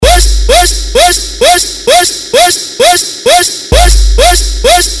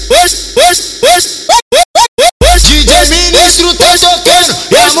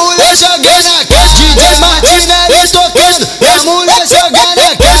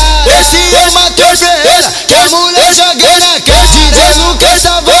ferveira, que a mulher joga na cara. DJ Lucas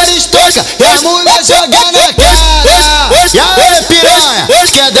da várias toca, que a mulher joga na cara. E aí, piranha,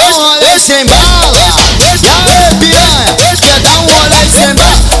 quer dar um rolê sem bala?